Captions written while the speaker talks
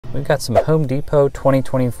we've got some Home Depot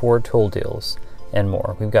 2024 tool deals and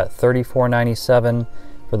more. We've got $34.97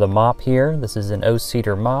 for the mop here. This is an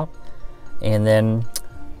O-Cedar mop. And then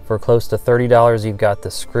for close to $30, you've got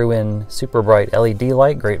the screw-in super bright LED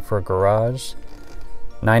light, great for a garage.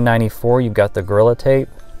 $9.94, you've got the Gorilla Tape.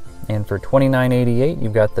 And for $29.88,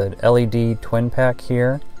 you've got the LED twin pack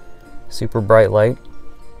here, super bright light.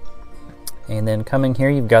 And then coming here,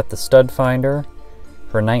 you've got the stud finder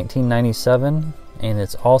for $19.97, and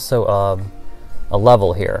it's also a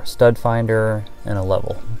level here, stud finder and a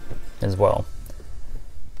level as well.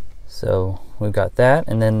 So we've got that,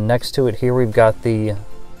 and then next to it here we've got the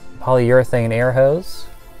polyurethane air hose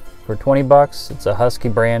for 20 bucks. It's a Husky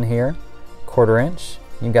brand here, 1/4 inch.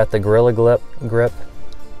 You've got the Gorilla Grip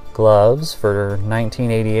gloves for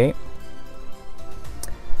 $19.88.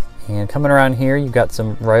 And coming around here, you've got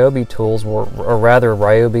some Ryobi tools, or rather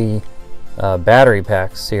Ryobi battery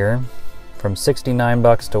packs here, from 69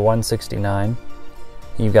 bucks to 169.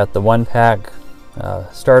 You've got the 1-pack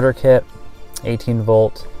starter kit, 18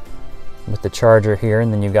 volt with the charger here,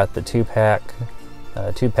 and then you've got the 2-pack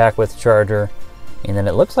with charger, and then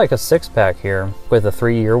it looks like a 6-pack here with a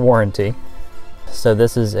 3-year warranty. So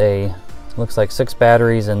this is looks like 6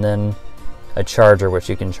 batteries and then a charger, which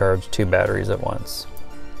you can charge 2 batteries at once.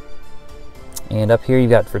 And up here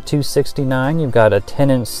you've got for $269, you've got a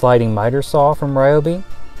 10-inch sliding miter saw from Ryobi.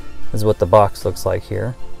 This is what the box looks like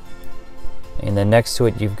here. And then next to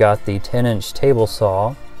it you've got the 10-inch table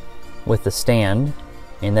saw with the stand,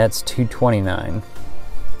 and that's $229,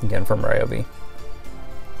 again from Ryobi.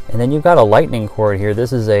 And then you've got a lightning cord here.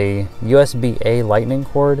 This is a USB-A lightning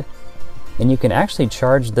cord, and you can actually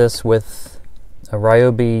charge this with a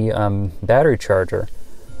Ryobi battery charger.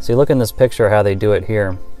 So you look in this picture how they do it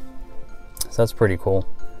here. So that's pretty cool.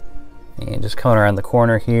 And just coming around the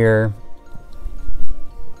corner here,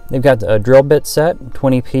 they've got a drill bit set,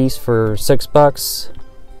 20 piece for 6 bucks.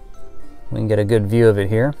 We can get a good view of it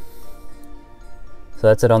here. So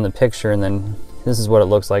that's it on the picture, and then this is what it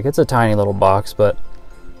looks like. It's a tiny little box, but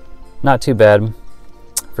not too bad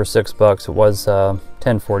for 6 bucks. It was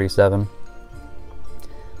 $10.47.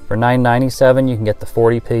 For $9.97, you can get the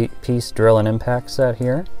 40-piece drill and impact set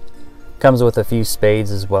here. Comes with a few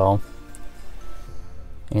spades as well,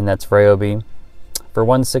 and that's Ryobi. For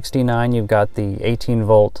 $169, you've got the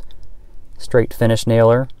 18-volt straight finish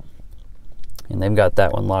nailer, and they've got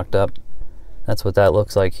that one locked up. That's what that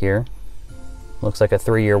looks like here. Looks like a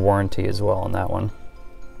 3-year warranty as well on that one.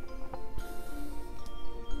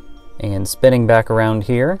 And spinning back around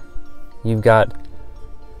here, you've got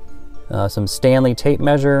some Stanley tape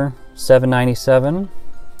measure, $7.97.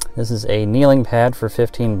 This is a kneeling pad for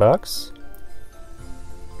 15 bucks.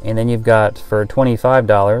 And then you've got for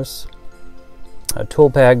 $25 a tool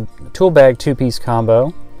bag 2-piece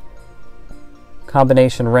combo,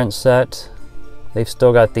 combination wrench set. They've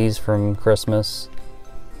still got these from Christmas.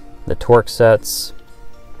 The torque sets,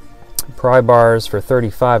 pry bars for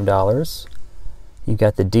 $35. You've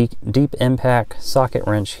got the deep impact socket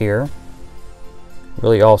wrench here.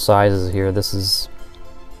 Really all sizes here. This is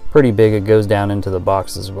pretty big. It goes down into the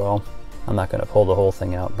box as well. I'm not going to pull the whole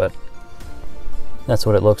thing out, but that's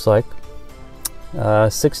what it looks like.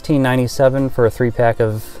 $16.97 for a 3-pack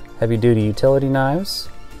of heavy-duty utility knives.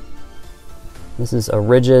 This is a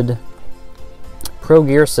rigid Pro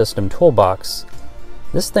Gear System toolbox.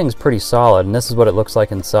 This thing's pretty solid, and this is what it looks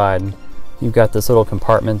like inside. You've got this little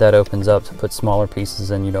compartment that opens up to put smaller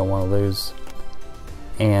pieces in you don't want to lose.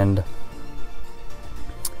 And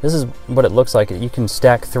this is what it looks like. You can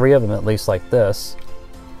stack 3 of them at least like this.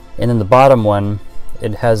 And then the bottom one,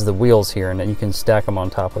 it has the wheels here, and you can stack them on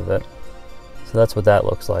top of it. So that's what that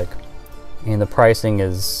looks like. And the pricing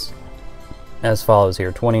is as follows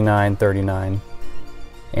here, $29, $39,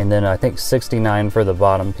 and then I think $69 for the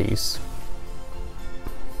bottom piece.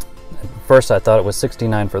 At first I thought it was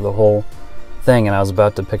 $69 for the whole thing, and I was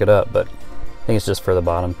about to pick it up, but I think it's just for the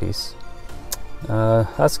bottom piece.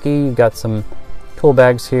 Husky, you've got some tool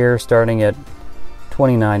bags here starting at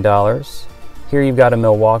 $29. Here you've got a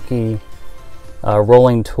Milwaukee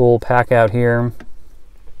rolling tool pack out here.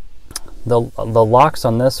 The locks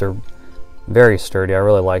on this are very sturdy. I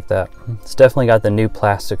really like that. It's definitely got the new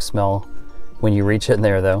plastic smell when you reach in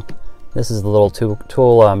there though. This is the little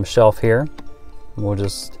tool shelf here. We'll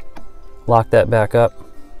just lock that back up,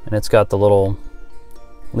 and it's got the little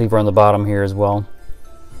lever on the bottom here as well.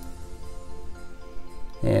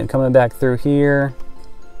 And coming back through here,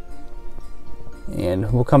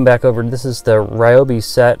 and we'll come back over. This is the Ryobi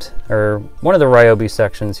set, or one of the Ryobi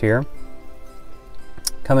sections here.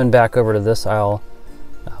 Coming back over to this aisle,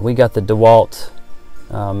 we got the DeWalt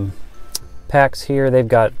packs here. They've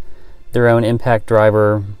got their own impact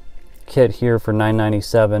driver kit here for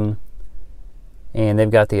 $9.97, and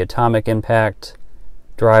they've got the atomic impact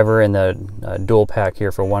driver and the dual pack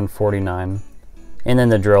here for $149, and then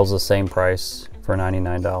the drill's the same price for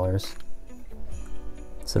 $99.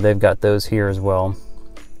 So they've got those here as well.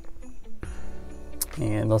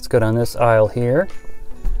 And let's go down this aisle here.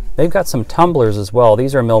 They've got some tumblers as well.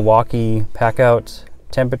 These are Milwaukee pack-out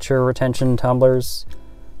temperature retention tumblers.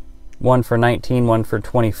 One for 19, one for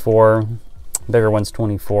 24. Bigger one's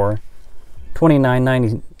 24.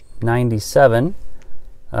 $29.97.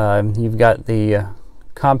 You've got the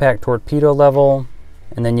compact torpedo level,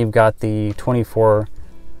 and then you've got the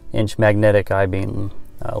 24-inch magnetic I-beam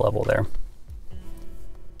level there.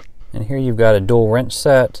 And here you've got a dual wrench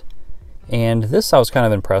set, and this I was kind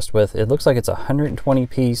of impressed with. It looks like it's a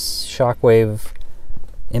 120-piece Shockwave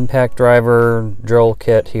impact driver drill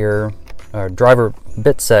kit here, driver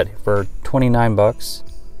bit set for 29 bucks.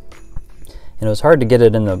 And it was hard to get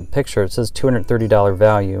it in the picture. It says $230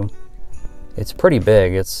 value. It's pretty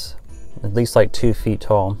big. It's at least like 2 feet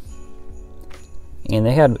tall. And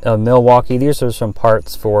they had a Milwaukee. These are some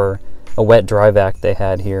parts for a wet dry vac they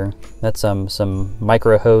had here. That's some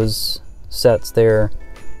micro hose sets there,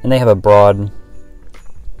 and they have a broad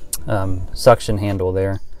suction handle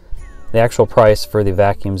there. The actual price for the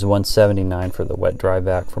vacuum is $179 for the wet dry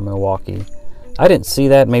vac from Milwaukee. I didn't see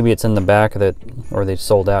that. Maybe it's in the back of it, or they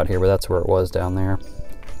sold out here, but that's where it was down there.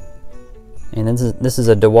 And this is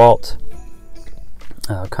a DeWalt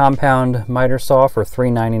compound miter saw for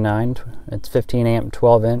 $3.99. It's 15 amp,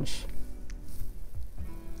 12 inch.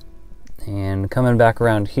 And coming back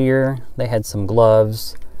around here, they had some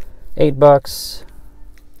gloves, $8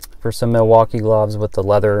 for some Milwaukee gloves with the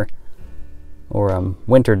leather, or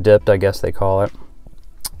winter dipped, I guess they call it,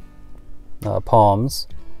 palms.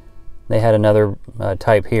 They had another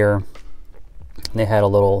type here. They had a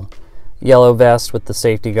little yellow vest with the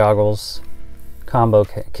safety goggles combo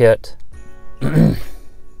kit. And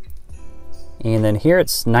then here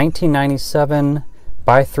it's $19.97.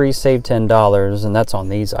 Buy 3, save $10, and that's on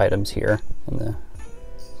these items here in the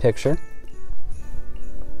picture.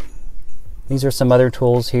 These are some other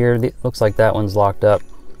tools here. Looks like that one's locked up.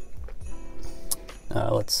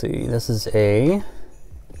 Let's see. This is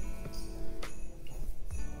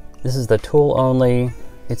the tool only.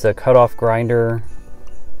 It's a cutoff grinder,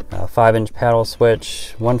 5-inch paddle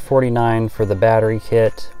switch. $149 for the battery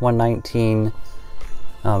kit. $119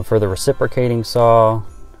 for the reciprocating saw.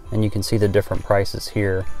 And you can see the different prices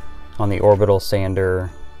here on the orbital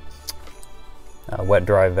sander, wet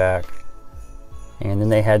dry vac. And then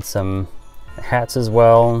they had some hats as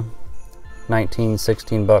well.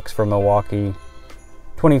 $16 for Milwaukee.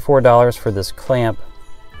 $24 for this clamp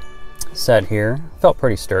set here. Felt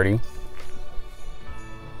pretty sturdy.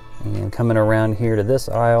 And coming around here to this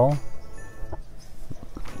aisle,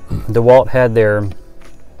 DeWalt had their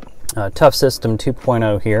Tough System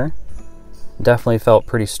 2.0 here. Definitely felt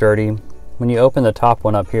pretty sturdy. When you open the top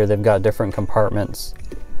one up here, they've got different compartments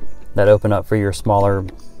that open up for your smaller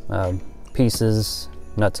pieces,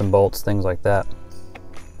 nuts and bolts, things like that.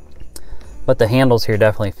 But the handles here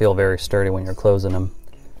definitely feel very sturdy when you're closing them.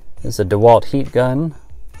 This is a DeWalt heat gun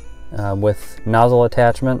with nozzle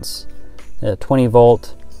attachments, 20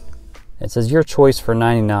 volt. It says your choice for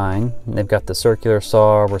 $99. And they've got the circular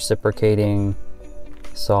saw, reciprocating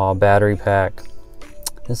saw, battery pack.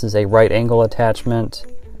 This is a right angle attachment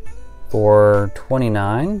for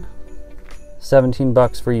 $29.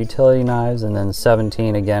 $17 for utility knives, and then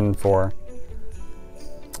 $17 again for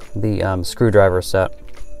the screwdriver set.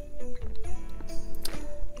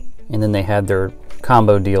 And then they had their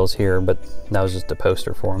combo deals here, but that was just a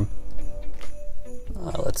poster for them.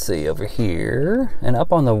 Let's see over here, and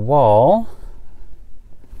up on the wall,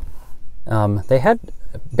 they had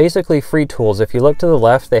basically free tools. If you look to the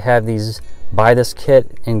left, they have these buy this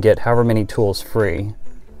kit and get however many tools free.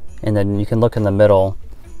 And then you can look in the middle,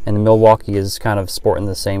 and the Milwaukee is kind of sporting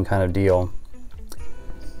the same kind of deal.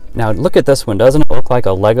 Now look at this one. Doesn't it look like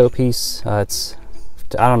a Lego piece? I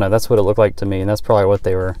don't know, that's what it looked like to me, and that's probably what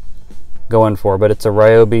they were going for. But it's a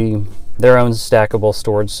Ryobi, their own stackable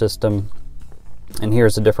storage system. And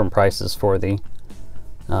here's the different prices for the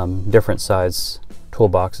different size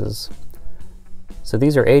toolboxes. So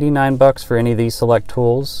these are $89 for any of these select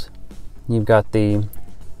tools. You've got the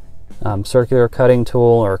circular cutting tool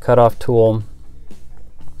or cutoff tool,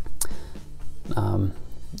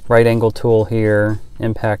 right angle tool here,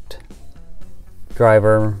 impact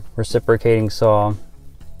driver, reciprocating saw,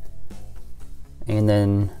 and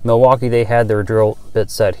then Milwaukee, they had their drill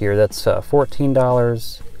bit set here. That's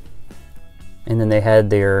 $14. And then they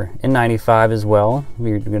had their N95 as well.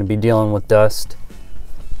 You're going to be dealing with dust.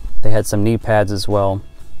 They had some knee pads as well.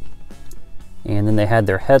 And then they had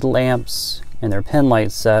their headlamps and their pen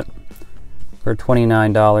light set for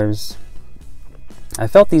 $29. I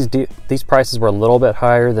felt these prices were a little bit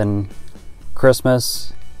higher than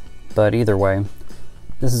Christmas, but either way.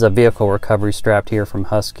 This is a vehicle recovery strap here from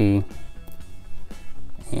Husky.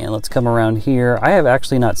 And let's come around here. I have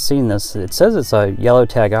actually not seen this. It says it's a yellow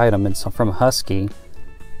tag item. It's from Husky.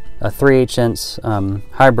 A 3/8"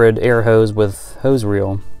 hybrid air hose with hose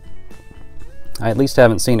reel. I at least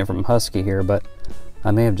haven't seen it from Husky here, but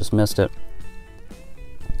I may have just missed it.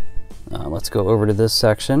 Let's go over to this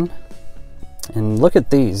section. And look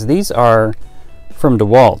at these. These are from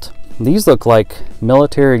DeWalt. These look like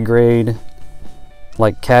military grade,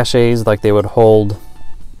 like caches, like they would hold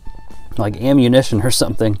like ammunition or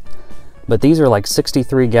something. But these are like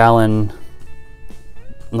 63-gallon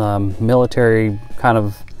military kind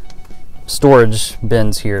of storage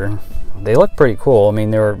bins here. They look pretty cool. I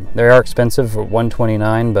mean, they are expensive for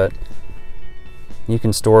 $129, but you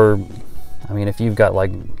can store, I mean, if you've got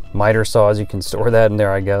like miter saws, you can store that in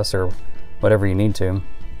there, I guess, or whatever you need to.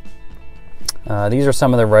 These are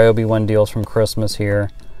some of the Ryobi One deals from Christmas here.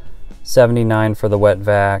 $79 for the wet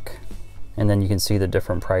vac, and then you can see the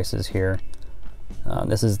different prices here.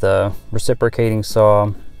 This is the reciprocating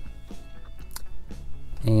saw,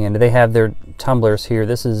 and they have their tumblers here.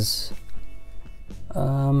 This is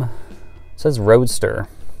it says Roadster,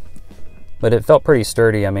 but it felt pretty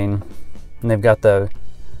sturdy. I mean, and they've got the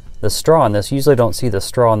straw in this. You usually don't see the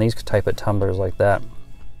straw in these type of tumblers like that.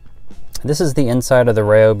 This is the inside of the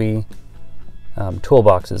Ryobi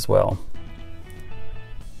toolbox as well.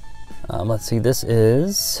 Let's see, this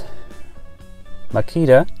is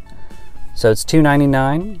Makita. So it's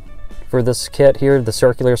 $2.99 for this kit here, the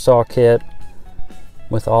circular saw kit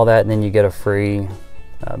with all that, and then you get a free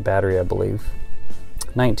battery, I believe.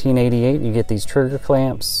 $19.88, you get these trigger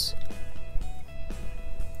clamps.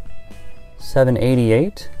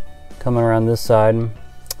 $7.88 coming around this side.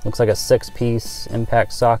 Looks like a 6-piece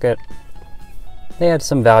impact socket. They had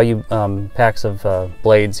some value packs of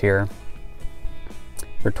blades here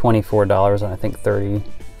for $24 and I think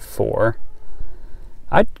 $34.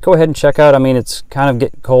 I'd go ahead and check out. I mean, it's kind of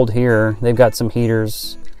getting cold here. They've got some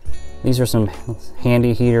heaters. These are some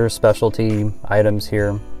handy heater specialty items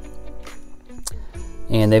here.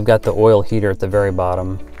 And they've got the oil heater at the very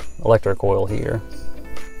bottom, electric oil heater.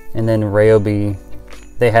 And then Ryobi,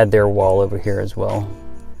 they had their wall over here as well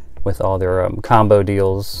with all their combo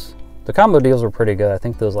deals. The combo deals were pretty good. I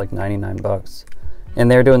think those like 99 bucks.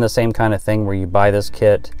 And they're doing the same kind of thing where you buy this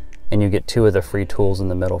kit and you get 2 of the free tools in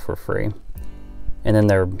the middle for free. And then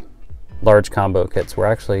their large combo kits were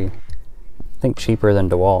actually, I think, cheaper than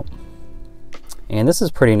DeWalt. And this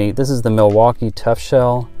is pretty neat. This is the Milwaukee Tough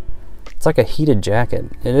Shell. It's like a heated jacket.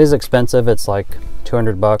 It is expensive. It's like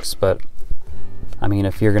 200 bucks, but I mean,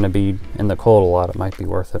 if you're gonna be in the cold a lot, it might be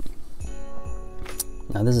worth it.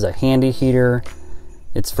 Now this is a handy heater.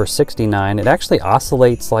 It's for $69. It actually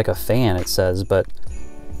oscillates like a fan, it says, but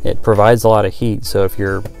it provides a lot of heat. So if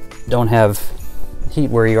you don't have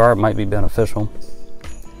heat where you are, it might be beneficial.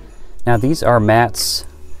 Now these are mats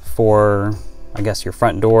for, I guess, your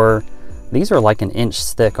front door. These are like 1 inch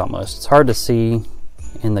thick almost. It's hard to see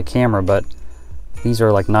in the camera, but these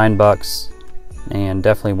are like $9 and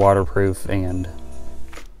definitely waterproof and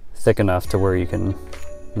thick enough to where you can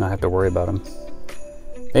not have to worry about them.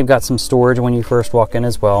 They've got some storage when you first walk in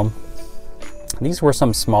as well. These were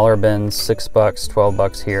some smaller bins, $6,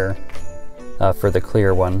 $12 here for the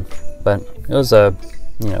clear one, but it was a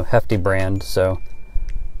hefty brand, so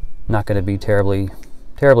not going to be terribly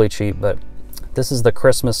cheap. But this is the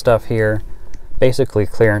Christmas stuff here, basically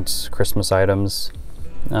clearance Christmas items.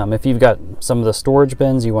 If you've got some of the storage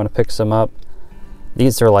bins, you want to pick some up.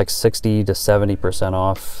 These are like 60 to 70%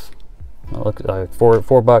 off. Look, $4,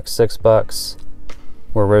 $6.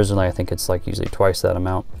 Where originally I think it's like usually twice that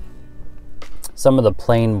amount. Some of the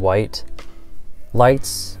plain white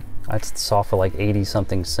lights I saw for like 80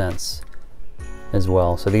 something cents as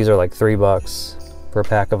well. So these are like $3 for a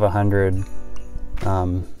pack of 100.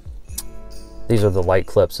 These are the light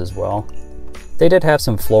clips as well. They did have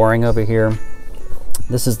some flooring over here.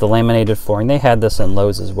 This is the laminated flooring. They had this in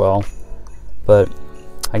Lowe's as well, but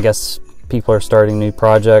I guess people are starting new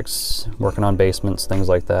projects, working on basements, things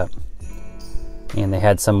like that. And they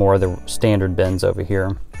had some more of the standard bins over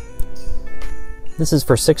here. This is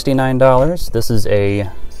for $69. This is a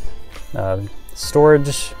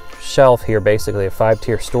storage shelf here, basically a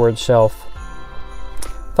 5-tier storage shelf.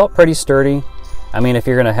 Felt pretty sturdy. I mean, if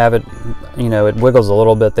you're gonna have it, it wiggles a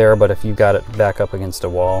little bit there, but if you've got it back up against a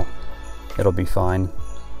wall, it'll be fine.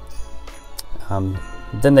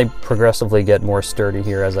 Then they progressively get more sturdy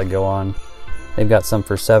here as I go on. They've got some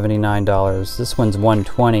for $79. This one's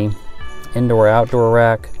 $120. Indoor outdoor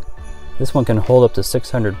rack. This one can hold up to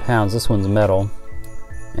 600 pounds. This one's metal,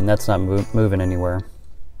 and that's not moving anywhere.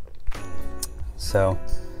 So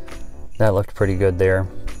that looked pretty good there.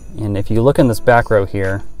 And if you look in this back row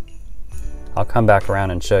here, I'll come back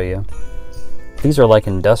around and show you. These are like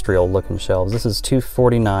industrial looking shelves. This is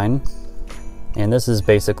 $249, and this is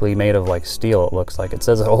basically made of like steel, it looks like. It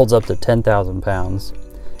says it holds up to 10,000 pounds.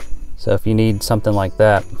 So if you need something like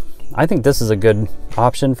that, I think this is a good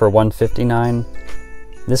option for $159.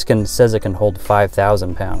 This says it can hold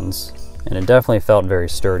 5,000 pounds, and it definitely felt very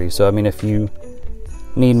sturdy. So I mean, if you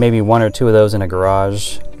need maybe one or two of those in a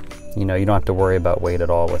garage, you know, you don't have to worry about weight at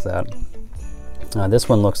all with that. This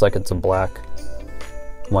one looks like it's a black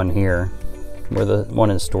one here, where the one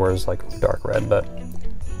in store is like dark red, but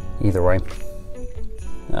either way.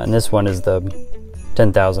 And this one is the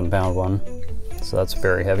 10,000 pound one, so that's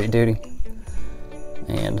very heavy duty.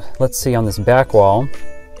 And let's see, on this back wall,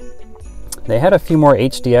 they had a few more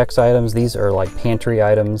HDX items. These are like pantry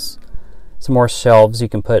items. Some more shelves you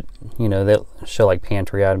can put, you know, they show like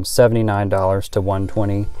pantry items, $79 to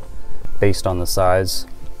 $120 based on the size.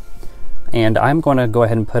 And I'm going to go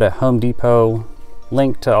ahead and put a Home Depot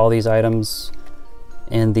link to all these items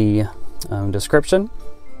in the description.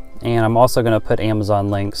 And I'm also going to put Amazon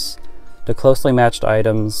links to closely matched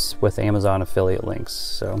items with Amazon affiliate links.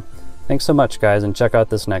 So thanks so much, guys, and check out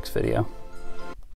this next video.